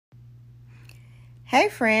Hey,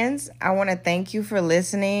 friends, I want to thank you for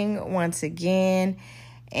listening once again.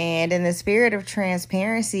 And in the spirit of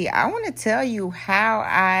transparency, I want to tell you how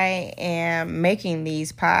I am making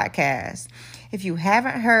these podcasts. If you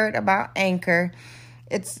haven't heard about Anchor,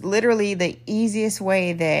 it's literally the easiest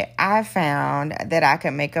way that I found that I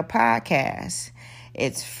can make a podcast.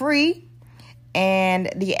 It's free. And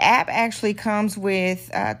the app actually comes with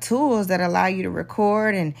tools that allow you to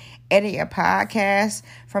record and edit your podcast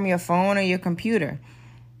from your phone or your computer.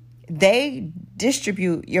 They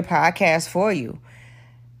distribute your podcast for you.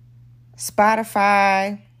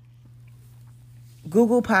 Spotify,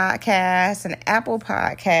 Google Podcasts, and Apple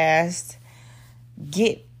Podcasts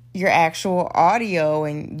get your actual audio,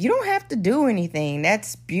 and you don't have to do anything.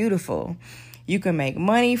 That's beautiful. You can make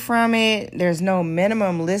money from it. There's no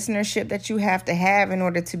minimum listenership that you have to have in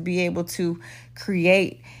order to be able to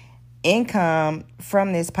create income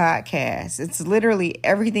from this podcast. It's literally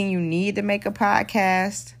everything you need to make a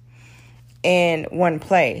podcast in one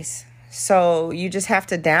place. So you just have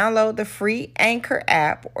to download the free Anchor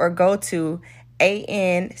app or go to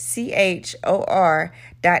anchor.fm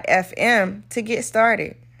to get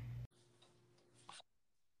started.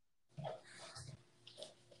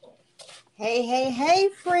 Hey,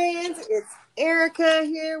 friends. It's Erica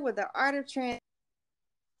here with the Art of Trans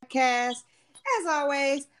podcast. As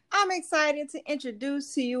always, I'm excited to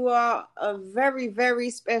introduce to you all a very, very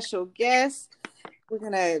special guest. We're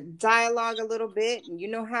going to dialogue a little bit. And you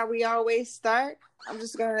know how we always start. I'm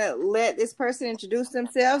just going to let this person introduce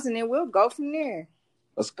themselves and then we'll go from there.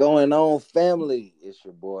 What's going on, family? It's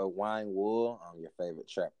your boy, Wine Wool. I'm your favorite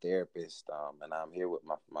trap therapist. And I'm here with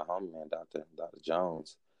my homie, man, Dr.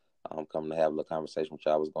 Jones. I'm coming to have a little conversation with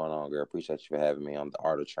y'all. What's going on, girl? Appreciate you for having me on the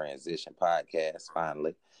Art of Transition podcast,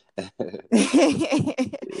 finally.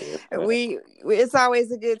 It's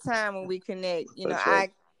always a good time when we connect. You know, sure.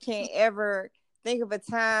 I can't ever think of a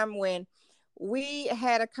time when we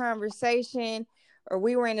had a conversation or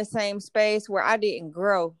we were in the same space where I didn't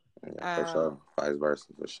grow. Yeah, for sure. Vice versa,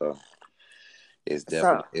 for sure. It's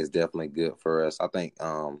definitely good for us. I think, we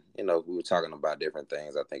were talking about different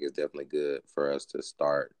things. I think it's definitely good for us to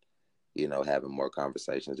start, having more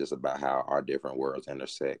conversations just about how our different worlds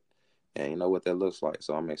intersect and what that looks like.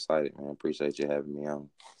 So I'm excited, man. Appreciate you having me on.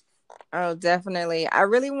 Oh, definitely. I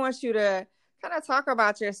really want you to kind of talk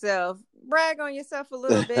about yourself, brag on yourself a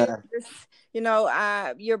little bit.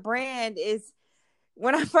 Your brand is,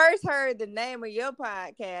 when I first heard the name of your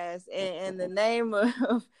podcast and the name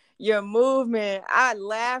of your movement, I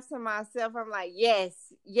laughed to myself. I'm like, yes,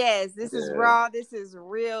 this is raw. This is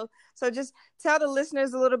real. So just tell the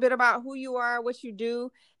listeners a little bit about who you are, what you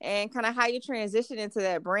do, and kind of how you transition into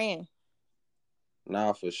that brand.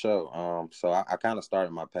 No, for sure. So I kind of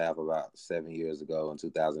started my path about 7 years ago in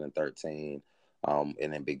 2013. And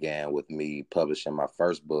it began with me publishing my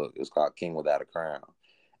first book. It was called King Without a Crown.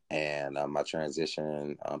 And my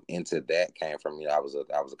transition into that came from, I was a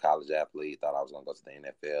college athlete, thought I was going to go to the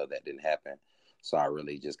NFL. That didn't happen. So I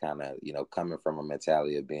really just kind of, coming from a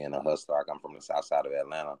mentality of being a hustler. I come from the south side of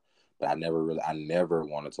Atlanta, but I never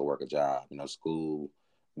wanted to work a job. School,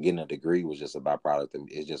 getting a degree was just a byproduct.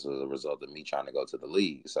 It's just a result of me trying to go to the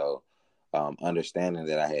league. So understanding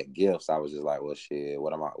that I had gifts, I was just like, well, shit,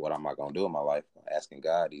 what am I going to do in my life? Asking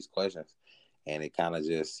God these questions. And it kind of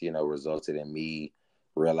just, resulted in me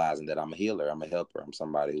realizing that I'm a healer. I'm a helper. I'm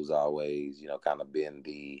somebody who's always, kind of been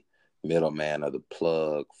the middleman or the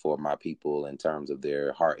plug for my people in terms of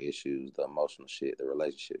their heart issues, the emotional shit, the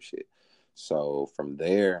relationship shit. So from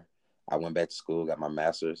there, I went back to school, got my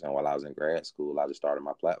master's, and while I was in grad school, I just started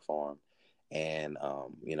my platform. And,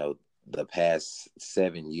 the past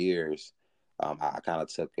 7 years, I kind of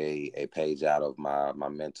took a page out of my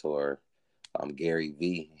mentor, Gary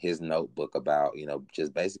V, his notebook about,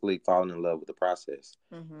 just basically falling in love with the process.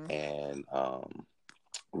 Mm-hmm. And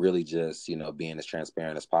really just, being as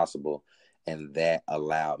transparent as possible. And that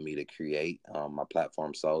allowed me to create my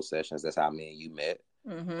platform, Soul Sessions. That's how me and you met.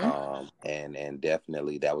 Mm-hmm. And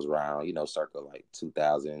definitely that was around, circa like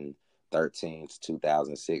 2013 to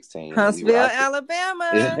 2016. Huntsville, Alabama.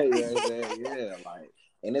 Yeah. Like,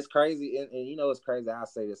 and it's crazy. And it's crazy. I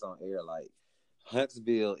say this on air, like,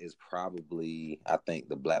 Huntsville is probably, I think,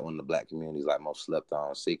 one of the black communities like most slept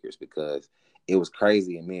on secrets, because it was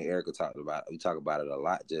crazy. And me and Erica we talk about it a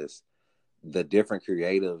lot, just the different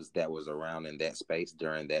creatives that was around in that space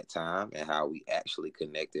during that time and how we actually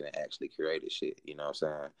connected and actually created shit. You know what I'm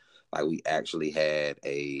saying? Like, we actually had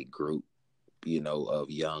a group, of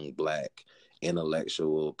young black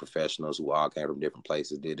intellectual professionals who all came from different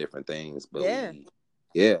places, did different things, but and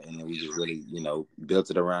then we just really,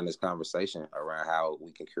 built it around this conversation around how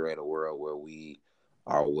we can create a world where we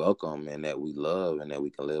are welcome and that we love and that we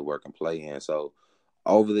can live, work, and play in. So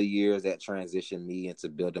over the years, that transitioned me into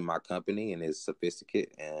building my company, and it's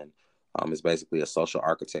sophisticated, and it's basically a social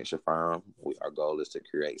architecture firm. Our goal is to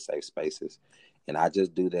create safe spaces, and I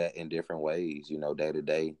just do that in different ways. Day to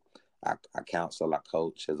day, I counsel, I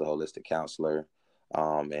coach as a holistic counselor,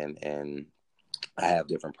 and I have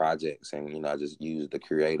different projects, and I just use the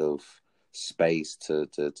creative space to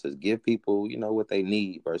give people what they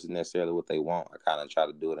need versus necessarily what they want. I kind of try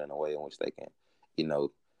to do it in a way in which they can you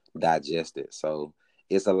know digest it. So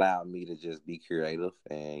it's allowed me to just be creative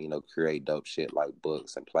and create dope shit like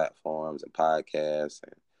books and platforms and podcasts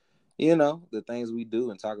and the things we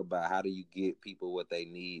do, and talk about how do you get people what they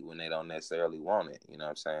need when they don't necessarily want it. You know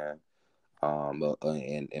what I'm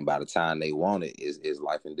saying? And by the time they want it, is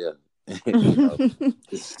life and death. you know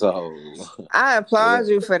so I yeah, applaud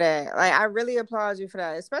you for that. Like, I really applaud you for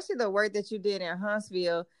that, especially the work that you did in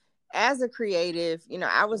Huntsville. As a creative,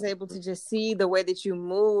 I was able to just see the way that you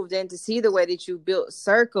moved and to see the way that you built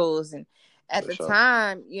circles. And at for the sure.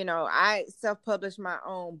 time, I self-published my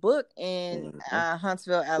own book in Hmm.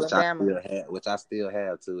 Huntsville, which I Alabama. still have, which I still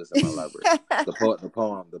have too. It's in my library. The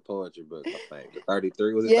poetry book. I think the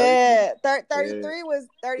 33, was it 33? Yeah, Yeah.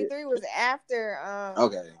 33 was after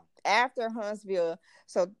Okay. after Huntsville.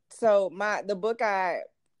 So the book I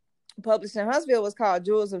published in Huntsville was called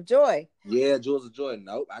Jewels of Joy. Yeah, Jewels of Joy.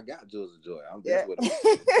 Nope, I got Jewels of Joy. That's Yeah. what it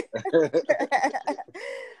is.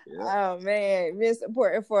 Yeah. Oh man, it's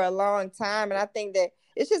important for a long time, and I think that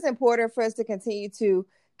it's just important for us to continue to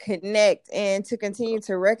connect and to continue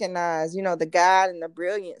to recognize, the God and the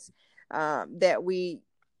brilliance that we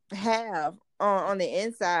have on the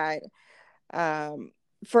inside.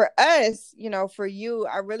 For us, for you,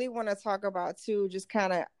 I really want to talk about too, just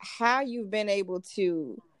kind of how you've been able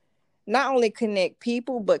to not only connect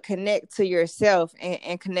people, but connect to yourself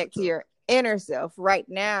and connect to your inner self. Right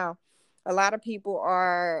now, a lot of people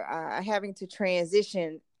are having to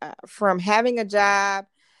transition from having a job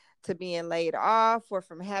to being laid off, or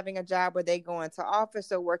from having a job where they go into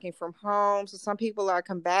office or working from home. So some people are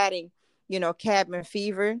combating, cabin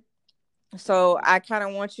fever. So I kind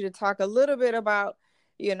of want you to talk a little bit about,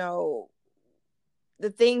 you know,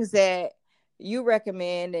 the things that you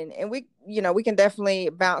recommend, and we can definitely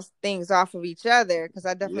bounce things off of each other, because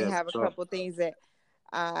I definitely Yeah, for have a sure. couple of things that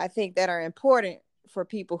I think that are important for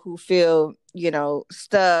people who feel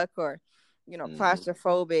stuck, or Hmm.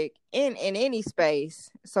 claustrophobic in any space.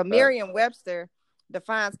 So Facts. Merriam-Webster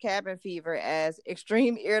defines cabin fever as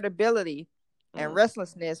extreme irritability and Mm,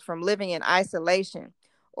 restlessness from living in isolation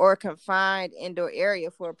or a confined indoor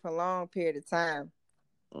area for a prolonged period of time.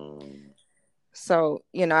 mm. So,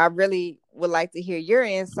 I really would like to hear your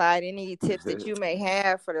insight, any tips that you may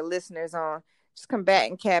have for the listeners on just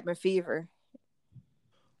combating cabin fever.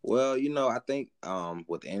 Well, I think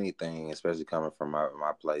with anything, especially coming from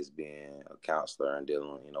my place, being a counselor and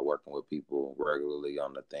dealing, working with people regularly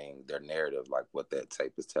on their narrative, like what that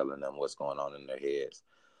tape is telling them, what's going on in their heads.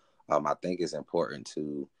 I think it's important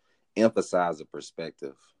to emphasize the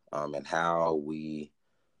perspective, and how we,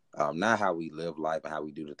 not how we live life and how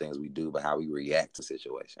we do the things we do, but how we react to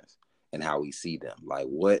situations and how we see them. Like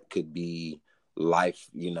what could be life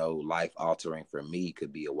altering for me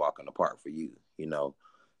could be a walk in the park for you.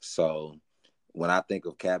 So when I think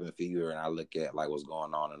of cabin fever and I look at like what's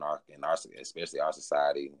going on in our especially our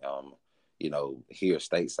society, here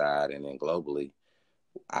stateside and then globally,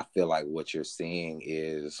 I feel like what you're seeing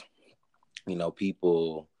is,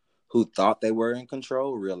 people who thought they were in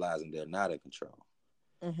control realizing they're not in control.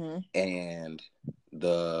 Mm-hmm. And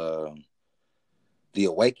the the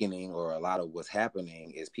awakening, or a lot of what's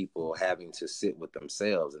happening, is people having to sit with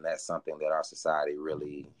themselves, and that's something that our society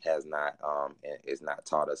really has not is not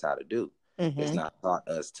taught us how to do. It's Mm-hmm. not taught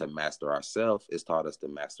us to master ourselves, it's taught us to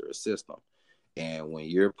master a system. And when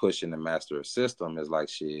you're pushing to master a system, it's like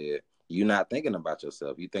shit, you're not thinking about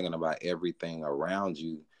yourself, you're thinking about everything around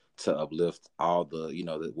you to uplift all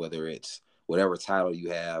whether it's whatever title you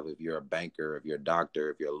have, if you're a banker, if you're a doctor,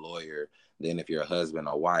 if you're a lawyer, then if you're a husband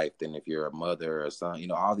or wife, then if you're a mother or son,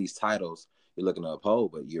 all these titles you're looking to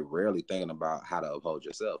uphold, but you're rarely thinking about how to uphold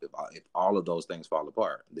yourself. If all of those things fall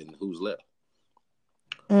apart, then who's left?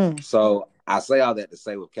 Mm. So I say all that to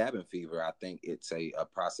say, with cabin fever, I think it's a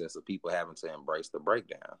process of people having to embrace the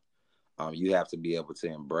breakdown. You have to be able to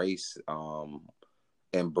embrace the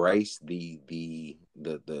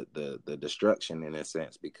destruction, in a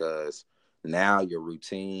sense, because now your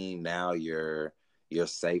routine, now your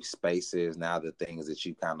safe spaces, now the things that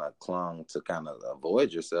you kind of clung to kind of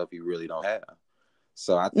avoid yourself, you really don't have.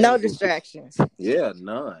 So I No think distractions. yeah,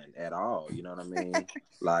 none at all. You know what I mean?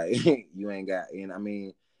 Like you ain't got, and I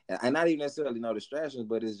mean, and not even necessarily no distractions,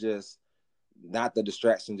 but it's just not the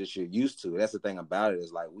distractions that you're used to. That's the thing about it,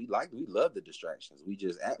 is like we love the distractions. We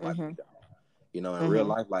just act like we don't. You know, in real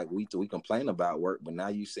life, like we complain about work, but now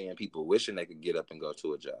you seeing people wishing they could get up and go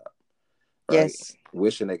to a job. Right. Yes.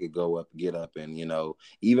 Wishing they could get up. And, you know,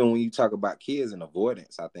 even when you talk about kids and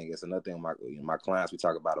avoidance, I think it's another thing. My clients, we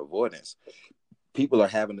talk about avoidance. People are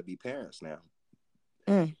having to be parents now.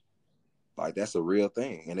 Like, that's a real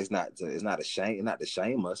thing. And it's not a shame, not to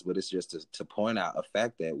shame us, but it's just to point out a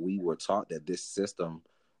fact that we were taught that this system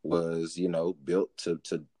was, you know, built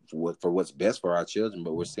for what's best for our children.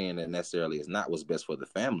 But we're seeing that necessarily is not what's best for the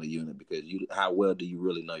family unit, because how well do you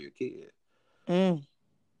really know your kid?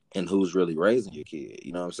 And who's really raising your kid?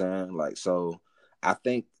 You know what I'm saying? Like, so I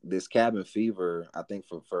think this cabin fever, I think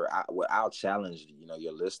what I'll challenge, you know,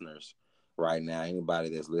 your listeners right now, anybody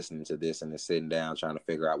that's listening to this and is sitting down trying to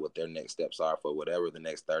figure out what their next steps are for whatever the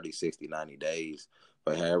next 30, 60, 90 days,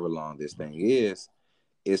 for however long this thing is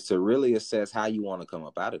to really assess how you want to come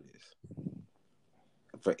up out of this.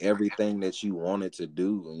 For everything that you wanted to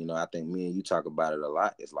do, you know, I think me and you talk about it a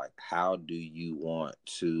lot. It's like, how do you want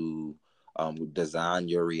to design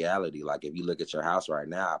your reality? Like, if you look at your house right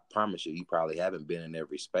now, I promise you probably haven't been in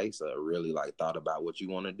every space or really like thought about what you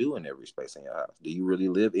want to do in every space in your house. Do you really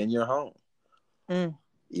live in your home?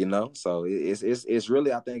 You know, so it's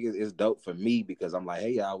really, I think it's dope for me, because I'm like,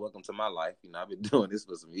 hey y'all, welcome to my life. You know, I've been doing this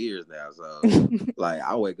for some years now, so like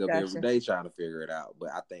I wake up every day trying to figure it out. But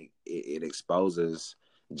I think it exposes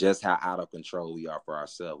just how out of control we are for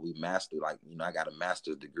ourselves. We master, like, you know, I got a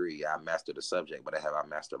master's degree. I mastered the subject, but have I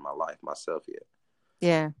mastered my life myself yet?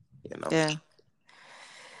 Yeah. You know? Yeah.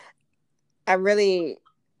 I really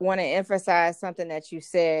want to emphasize something that you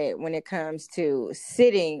said when it comes to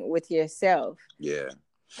sitting with yourself. Yeah.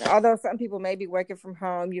 Although some people may be working from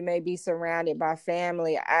home, you may be surrounded by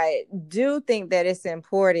family. I do think that it's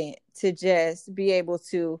important to just be able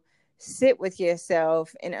to sit with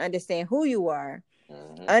yourself and understand who you are.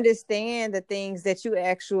 Understand the things that you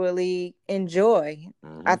actually enjoy.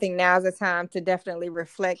 I think now's the time to definitely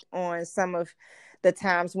reflect on some of the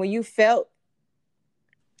times when you felt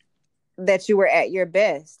that you were at your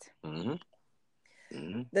best.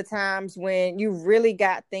 The times when you really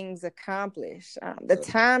got things accomplished. The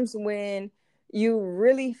times when you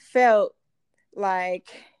really felt like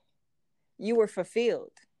you were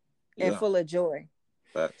fulfilled and full of joy.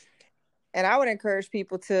 Facts. And I would encourage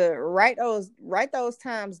people to write those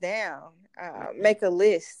times down, make a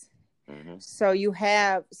list, so you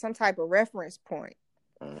have some type of reference point.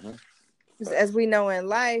 As we know in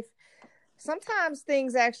life, sometimes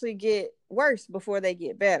things actually get worse before they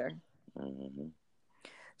get better.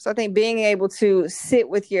 So I think being able to sit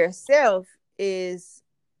with yourself is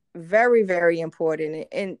very, very important.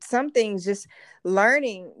 And some things, just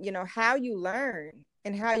learning, you know, how you learn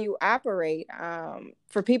and how you operate.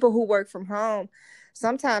 For people who work from home,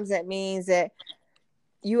 sometimes that means that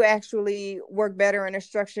you actually work better in a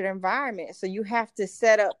structured environment. So you have to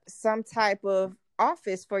set up some type of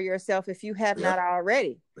office for yourself if you have not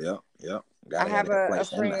already. I have a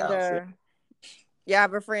friend. I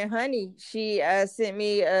have a friend, Honey. She sent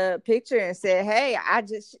me a picture and said, "Hey,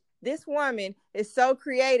 this woman is so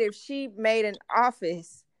creative. She made an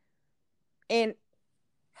office in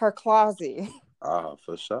her closet."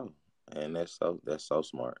 For sure. And that's so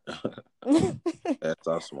smart. That's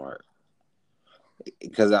so smart.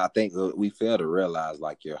 Because I think we fail to realize,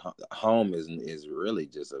 like, your home is really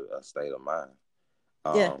just a state of mind.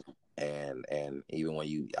 And even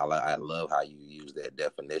when I love how you use that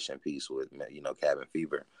definition piece with, you know, cabin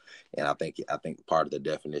fever, and I think part of the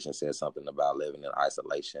definition says something about living in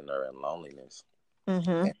isolation or in loneliness.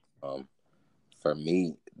 And, for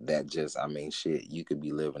me, that just, I mean, shit, you could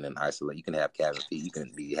be living in isolation. You can have cabin fever. You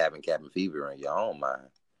can be having cabin fever in your own mind.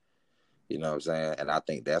 You know what I'm saying? And I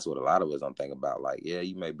think that's what a lot of us don't think about. Like, yeah,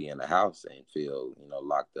 you may be in the house and feel, you know,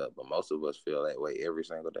 locked up, but most of us feel that way every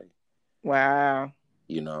single day. Wow.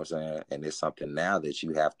 You know what I'm saying? And it's something now that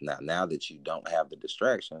you have now that you don't have the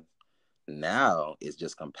distraction. Now it's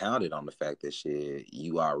just compounded on the fact that shit,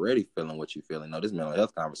 you already feeling what you feel. You know, this mental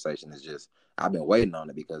health conversation is just, I've been waiting on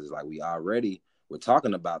it, because it's like we're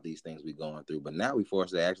talking about these things we're going through, but now we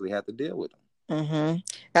forced to actually have to deal with them.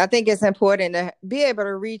 I think it's important to be able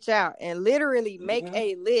to reach out and literally make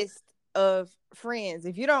a list of friends.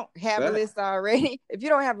 If you don't have a list already, if you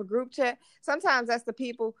don't have a group chat, sometimes that's the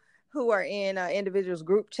people who are in individuals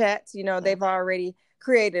group chats. You know, they've already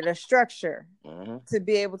created a structure to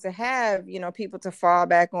be able to have, you know, people to fall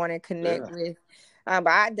back on and connect with. But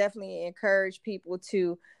I definitely encourage people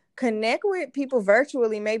to connect with people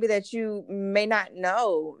virtually, maybe that you may not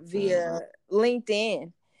know, via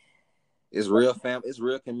LinkedIn. It's real it's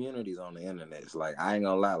real communities on the internet. It's like, I ain't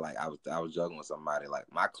gonna lie, like I was joking with somebody, like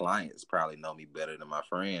my clients probably know me better than my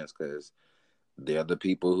friends, because they're the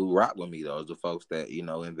people who rock with me. Those are the folks that,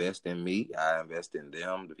 invest in me. I invest in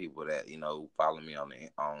them. The people that, follow me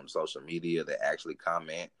on social media, that actually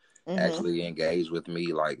comment, actually engage with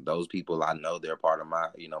me. Like, those people, I know they're part of my,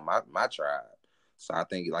 my tribe. So I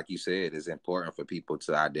think, like you said, it's important for people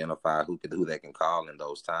to identify who they can call in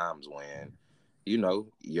those times when,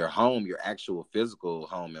 your home, your actual physical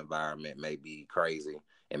home environment may be crazy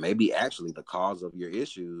and may be actually the cause of your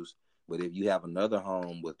issues. But if you have another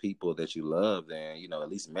home with people that you love, then, at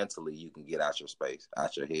least mentally you can get out your space,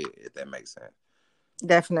 out your head, if that makes sense.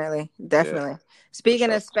 Definitely. Yeah, Speaking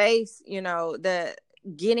sure. of space, the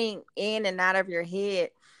getting in and out of your head,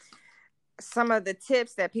 some of the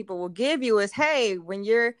tips that people will give you is, hey, when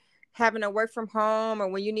you're having to work from home or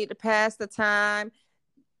when you need to pass the time,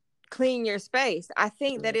 clean your space. I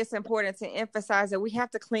think that it's important to emphasize that we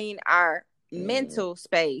have to clean our mental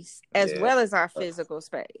space as well as our physical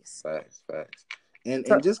space. Facts. And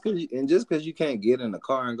So, just cause you can't get in the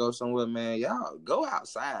car and go somewhere, man, y'all go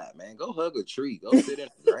outside, man. Go hug a tree. Go sit in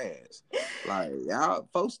the grass. Like, y'all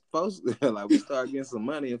folks like, we started getting some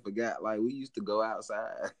money and forgot, like, we used to go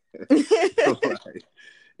outside. Like,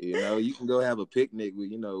 you can go have a picnic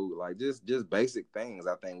with, like, just basic things.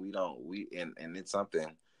 I think and it's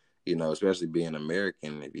something, especially being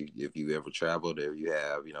American, if you ever traveled, or if you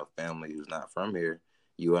have, family who's not from here,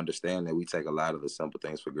 you understand that we take a lot of the simple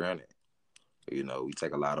things for granted. We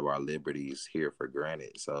take a lot of our liberties here for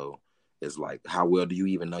granted. So it's like, how well do you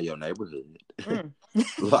even know your neighborhood?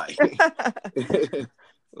 Like,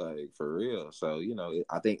 like, for real. So,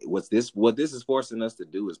 I think what this is forcing us to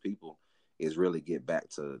do as people is really get back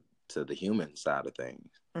to the human side of things,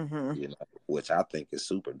 which I think is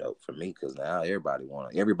super dope for me, because now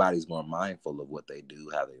everybody's more mindful of what they do,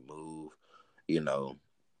 how they move,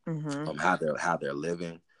 how they're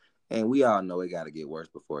living. And we all know it got to get worse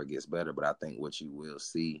before it gets better. But I think what you will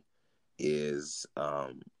see is,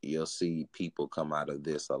 you'll see people come out of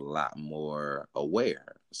this a lot more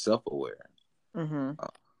aware, self-aware.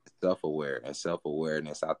 Self-aware, and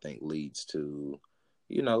self-awareness, I think, leads to,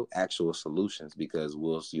 actual solutions, because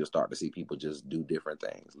you'll start to see people just do different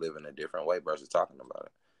things, live in a different way versus talking about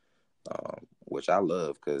it. Which I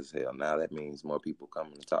love, because, hell, now that means more people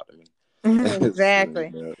coming to talk to me.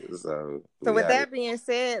 Exactly. So with that being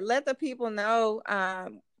said, let the people know,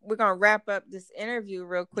 we're going to wrap up this interview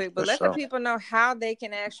real quick, but let the people know how they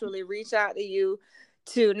can actually reach out to you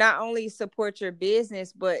to not only support your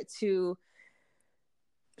business, but to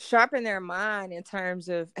sharpen their mind in terms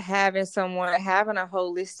of having a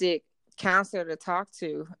holistic counselor to talk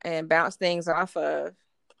to and bounce things off of.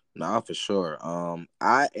 No, for sure. And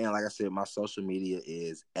like I said, my social media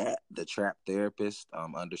is at the Trap Therapist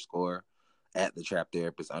 _ at the Trap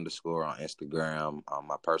Therapist _ on Instagram.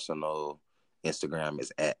 My personal Instagram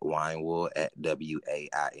is at Winewell, at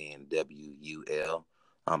WAINWUL.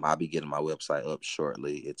 I'll be getting my website up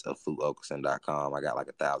shortly. It's afuokasin.com. I got like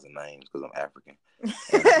 1,000 names because I'm African.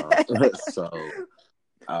 And, so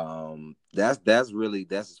that's as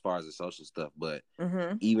far as the social stuff. But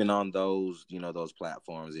even on those, those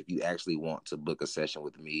platforms, if you actually want to book a session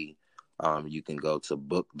with me, you can go to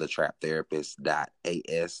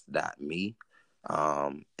bookthetherapist.as.me.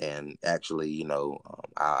 And actually,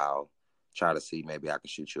 I'll try to see, maybe I can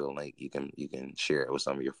shoot you a link. You can share it with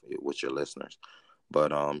with your listeners.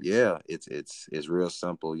 But yeah, it's real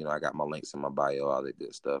simple. I got my links in my bio, all that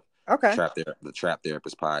good stuff. Okay. The Trap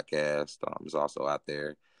Therapist podcast is also out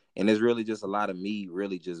there, and it's really just a lot of me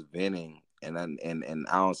really just venting, and I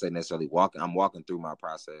don't say necessarily walking. I'm walking through my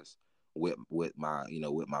process with my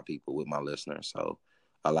with my people, with my listeners. So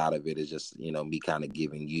a lot of it is just me kind of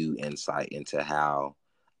giving you insight into how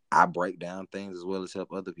I break down things, as well as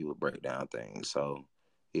help other people break down things. So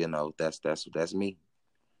that's me.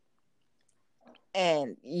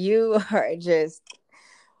 And you are just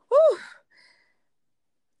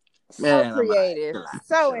Man, so creative,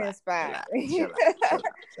 so inspiring,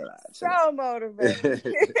 so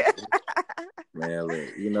motivating. Man, look,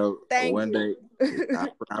 Thank one you. day,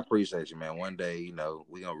 I appreciate you, man. One day,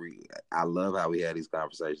 we gonna I love how we had these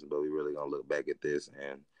conversations, but we really gonna look back at this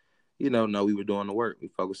and, know we were doing the work. We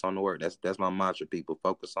focus on the work. That's my mantra, people.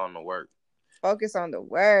 Focus on the work. Focus on the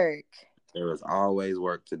work. There is always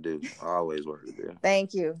work to do. Always work to do.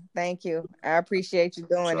 Thank you. I appreciate you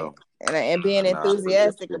doing it and being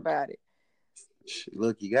enthusiastic about it.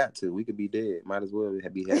 Look, you got to. We could be dead. Might as well be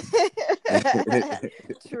happy.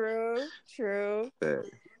 True. Well,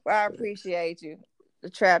 I appreciate you, the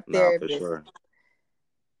Trap Therapist. For sure.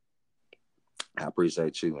 I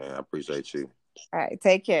appreciate you, man. I appreciate you. All right,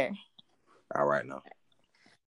 take care. All right now.